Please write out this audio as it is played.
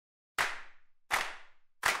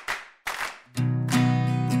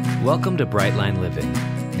Welcome to Brightline Living,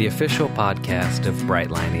 the official podcast of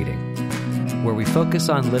Brightline Eating, where we focus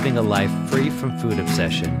on living a life free from food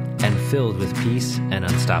obsession and filled with peace and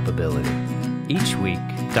unstoppability. Each week,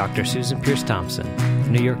 Dr. Susan Peirce Thompson,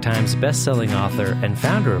 New York Times bestselling author and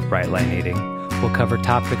founder of Brightline Eating, will cover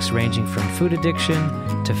topics ranging from food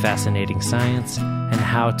addiction to fascinating science and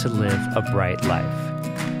how to live a bright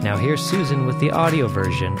life. Now here's Susan with the audio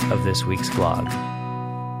version of this week's vlog.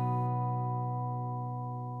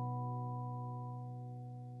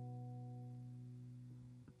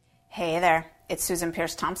 Hey there, it's Susan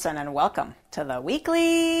Peirce Thompson and welcome to the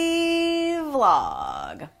weekly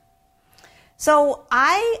vlog. So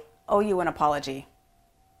I owe you an apology.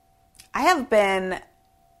 I have been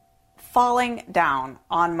falling down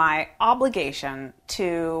on my obligation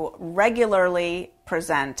to regularly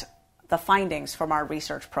present the findings from our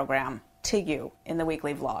research program to you in the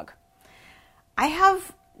weekly vlog. I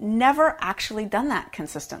have never actually done that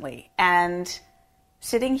consistently, and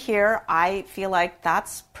sitting here, I feel like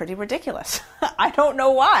that's pretty ridiculous. I don't know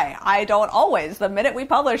why. I don't always, the minute we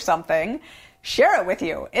publish something, share it with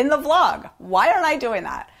you in the vlog. Why aren't I doing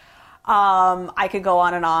that? I could go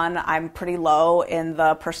on and on. I'm pretty low in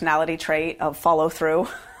the personality trait of follow through.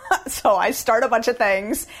 So I start a bunch of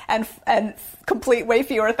things and complete way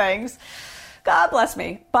fewer things. God bless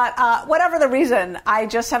me. But whatever the reason, I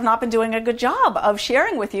just have not been doing a good job of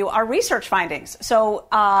sharing with you our research findings. So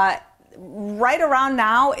right around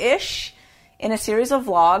now-ish, in a series of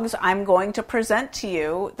vlogs, I'm going to present to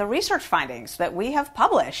you the research findings that we have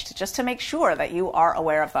published, just to make sure that you are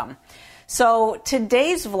aware of them. So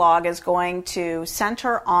today's vlog is going to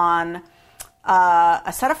center on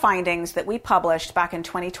a set of findings that we published back in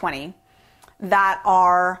 2020 that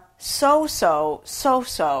are so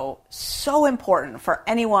important for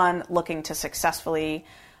anyone looking to successfully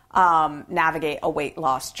navigate a weight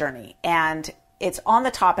loss journey. And it's on the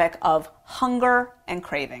topic of hunger and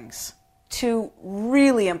cravings. Two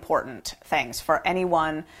really important things for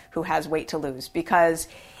anyone who has weight to lose, because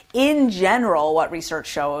in general, what research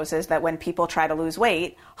shows is that when people try to lose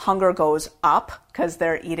weight, hunger goes up because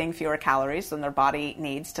they're eating fewer calories than their body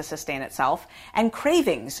needs to sustain itself, and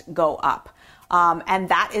cravings go up. And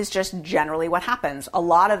that is just generally what happens. A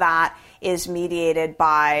lot of that is mediated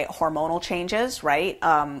by hormonal changes, right?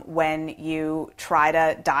 When you try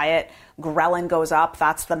to diet, ghrelin goes up.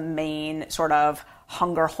 That's the main sort of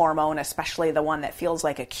hunger hormone, especially the one that feels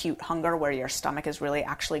like acute hunger where your stomach is really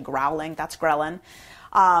actually growling. That's ghrelin.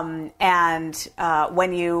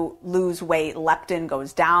 When you lose weight, leptin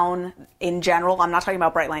goes down in general. I'm not talking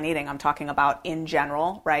about Brightline Eating. I'm talking about in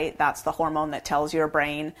general, right? That's the hormone that tells your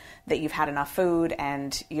brain that you've had enough food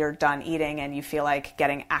and you're done eating and you feel like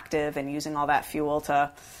getting active and using all that fuel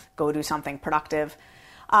to go do something productive.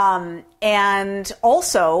 And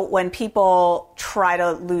also when people try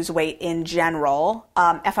to lose weight in general,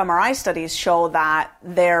 fMRI studies show that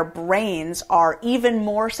their brains are even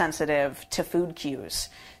more sensitive to food cues.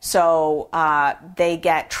 So they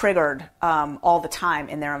get triggered all the time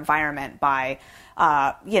in their environment by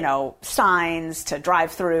signs to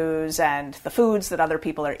drive-thrus and the foods that other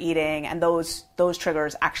people are eating, and those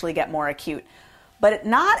triggers actually get more acute. But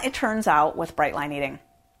it turns out, with Brightline Eating.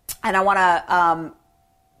 And I want to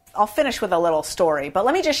I'll finish with a little story, but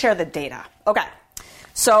let me just share the data. Okay.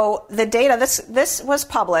 So the data, this was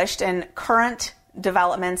published in Current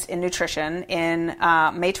Developments in Nutrition in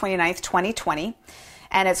May 29th, 2020,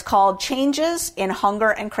 and it's called Changes in Hunger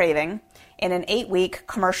and Craving in an 8-week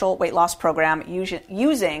commercial weight loss program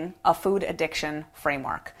using a food addiction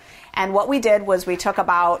framework. And what we did was we took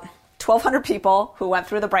about 1,200 people who went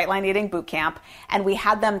through the Brightline Eating Bootcamp, and we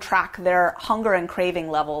had them track their hunger and craving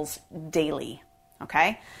levels daily.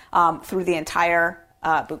 Okay, through the entire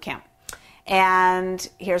boot camp. And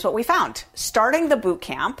here's what we found. Starting the boot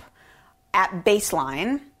camp at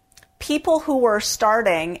baseline, people who were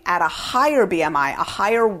starting at a higher BMI, a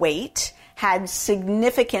higher weight, had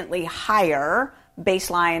significantly higher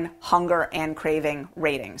baseline hunger and craving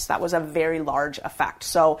ratings. That was a very large effect.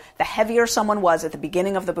 So the heavier someone was at the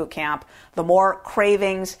beginning of the boot camp, the more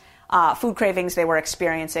cravings, food cravings they were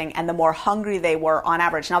experiencing, and the more hungry they were on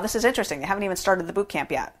average. Now, this is interesting. They haven't even started the boot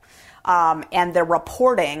camp yet. And they're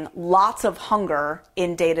reporting lots of hunger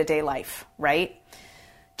in day-to-day life, right?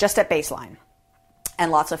 Just at baseline.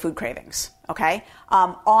 And lots of food cravings, okay?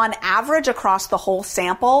 On average, across the whole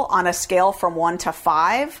sample, on a scale from 1 to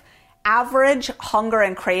 5, average hunger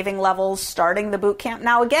and craving levels starting the boot camp.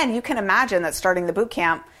 Now, again, you can imagine that starting the boot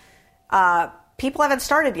camp, people haven't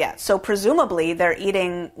started yet. So presumably they're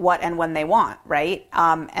eating what and when they want, right?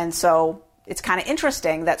 And so it's kind of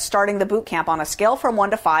interesting that starting the boot camp on a scale from 1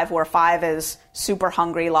 to 5, where 5 is super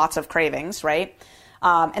hungry, lots of cravings, right?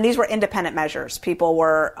 And these were independent measures. People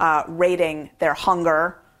were rating their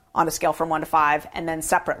hunger on a scale from 1 to 5, and then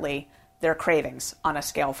separately their cravings on a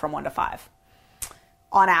scale from 1 to 5.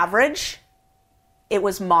 On average, it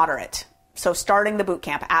was moderate. So starting the boot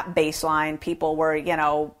camp at baseline, people were,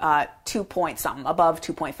 2 point something, above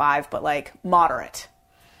 2.5, but like moderate.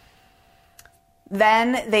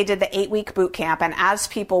 Then they did the 8-week boot camp, and as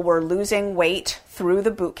people were losing weight through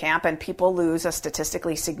the boot camp, and people lose a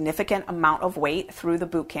statistically significant amount of weight through the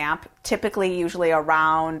boot camp, typically usually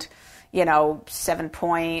around,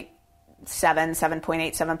 7.7, 7.8,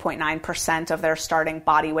 7.9% of their starting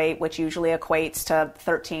body weight, which usually equates to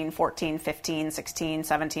 13, 14, 15, 16,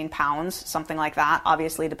 17 pounds, something like that,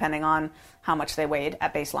 obviously depending on how much they weighed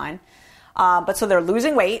at baseline. But so they're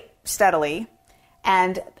losing weight steadily,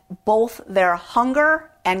 and both their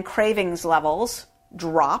hunger and cravings levels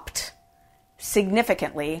dropped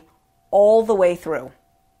significantly all the way through.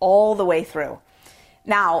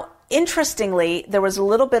 Now, interestingly, there was a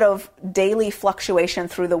little bit of daily fluctuation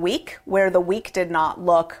through the week where the week did not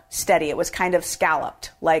look steady. It was kind of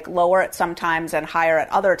scalloped, like lower at some times and higher at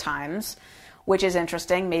other times, which is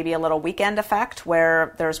interesting. Maybe a little weekend effect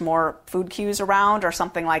where there's more food cues around or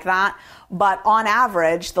something like that. But on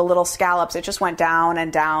average, the little scallops, it just went down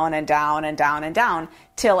and down and down and down and down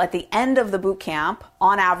till at the end of the boot camp,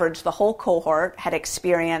 on average, the whole cohort had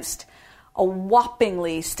experienced a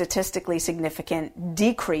whoppingly statistically significant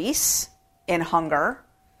decrease in hunger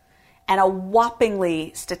and a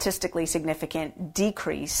whoppingly statistically significant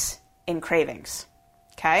decrease in cravings,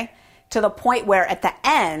 okay? To the point where at the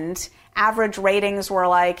end, average ratings were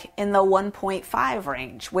like in the 1.5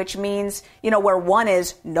 range, which means, where 1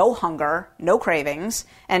 is no hunger, no cravings,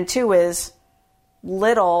 and 2 is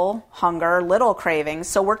little hunger, little cravings.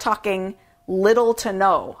 So we're talking little to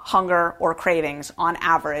no hunger or cravings on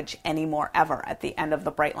average anymore ever at the end of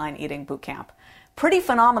the Brightline Eating Bootcamp. Pretty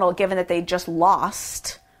phenomenal given that they just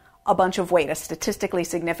lost a bunch of weight, a statistically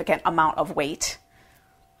significant amount of weight,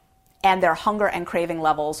 and their hunger and craving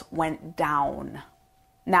levels went down.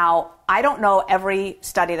 Now, I don't know every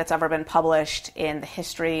study that's ever been published in the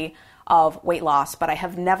history of weight loss, but I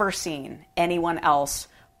have never seen anyone else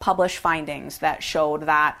publish findings that showed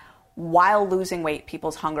that while losing weight,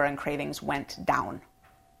 people's hunger and cravings went down.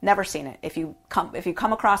 Never seen it. If you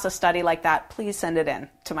come across a study like that, please send it in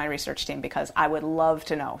to my research team because I would love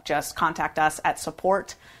to know. Just contact us at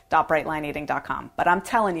support.brightlineeating.com. But I'm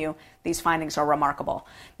telling you, these findings are remarkable.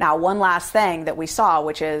 Now, one last thing that we saw,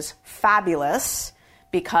 which is fabulous,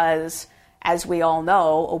 because as we all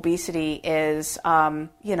know, obesity is, a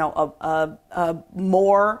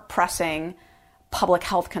more pressing public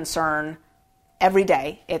health concern every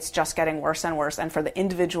day. It's just getting worse and worse. And for the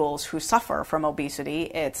individuals who suffer from obesity,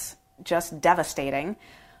 it's just devastating.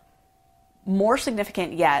 More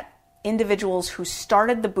significant yet, individuals who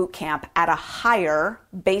started the boot camp at a higher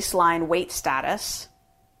baseline weight status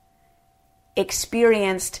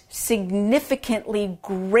experienced significantly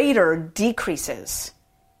greater decreases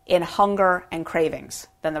in hunger and cravings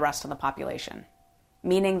than the rest of the population,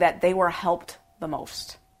 meaning that they were helped the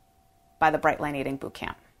most by the Brightline Eating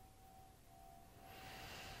Bootcamp.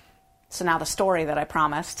 So now the story that I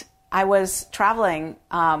promised. I was traveling,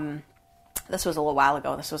 this was a little while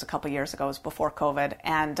ago, this was a couple years ago, it was before COVID,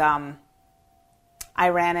 and I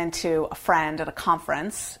ran into a friend at a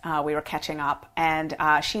conference. We were catching up, and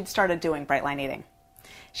she'd started doing Brightline Eating.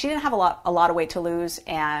 She didn't have a lot of weight to lose,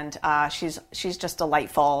 and she's just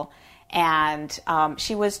delightful, and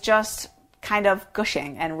she was just kind of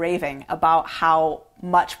gushing and raving about how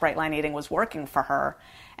much Brightline Eating was working for her.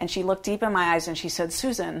 And she looked deep in my eyes and she said,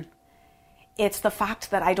 "Susan, it's the fact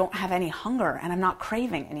that I don't have any hunger and I'm not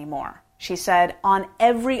craving anymore." She said, on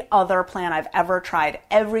every other plan I've ever tried,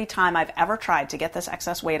 every time I've ever tried to get this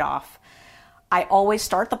excess weight off, I always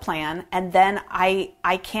start the plan and then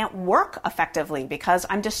I can't work effectively because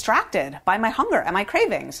I'm distracted by my hunger and my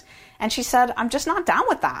cravings. And she said, I'm just not down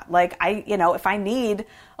with that. Like if I need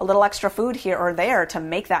a little extra food here or there to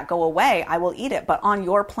make that go away, I will eat it. But on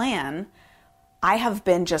your plan, I have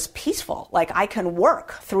been just peaceful. Like I can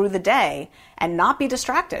work through the day and not be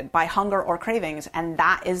distracted by hunger or cravings. And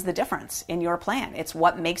that is the difference in your plan. It's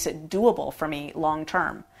what makes it doable for me long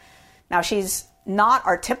term. Now, she's not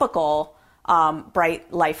our typical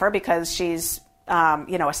bright lifer because she's,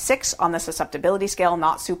 a 6 on the susceptibility scale,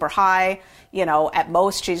 not super high. At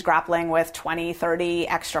most she's grappling with 20, 30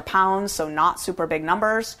 extra pounds, so not super big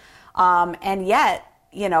numbers. And yet,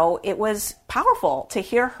 it was powerful to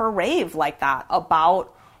hear her rave like that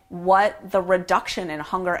about what the reduction in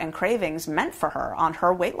hunger and cravings meant for her on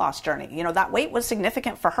her weight loss journey. That weight was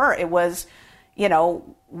significant for her. It was,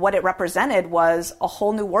 what it represented was a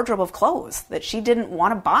whole new wardrobe of clothes that she didn't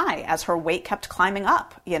want to buy as her weight kept climbing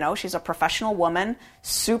up. She's a professional woman,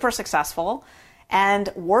 super successful, and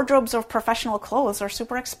wardrobes of professional clothes are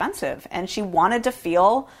super expensive. And she wanted to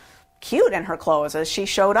feel cute in her clothes as she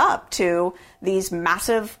showed up to these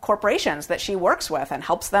massive corporations that she works with and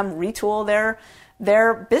helps them retool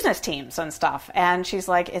their business teams and stuff. And she's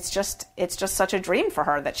like, it's just such a dream for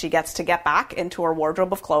her that she gets to get back into her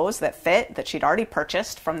wardrobe of clothes that fit, that she'd already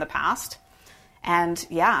purchased from the past. And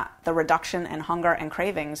yeah, the reduction in hunger and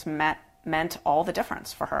cravings meant all the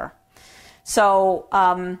difference for her. So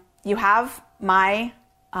you have my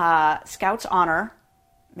Scout's honor.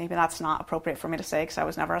 Maybe that's not appropriate for me to say because I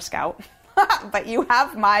was never a Scout. But you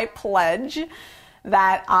have my pledge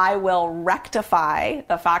that I will rectify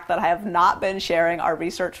the fact that I have not been sharing our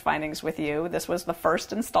research findings with you. This was the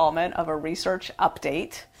first installment of a research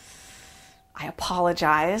update. I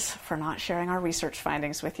apologize for not sharing our research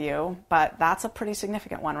findings with you, but that's a pretty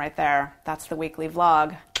significant one right there. That's the weekly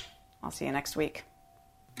vlog. I'll see you next week.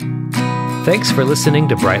 Thanks for listening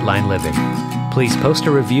to Brightline Living. Please post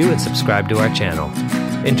a review and subscribe to our channel.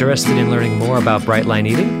 Interested in learning more about Brightline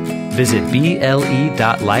Eating? Visit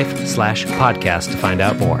ble.life/podcast to find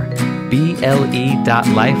out more.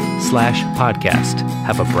 ble.life/podcast.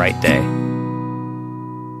 Have a bright day.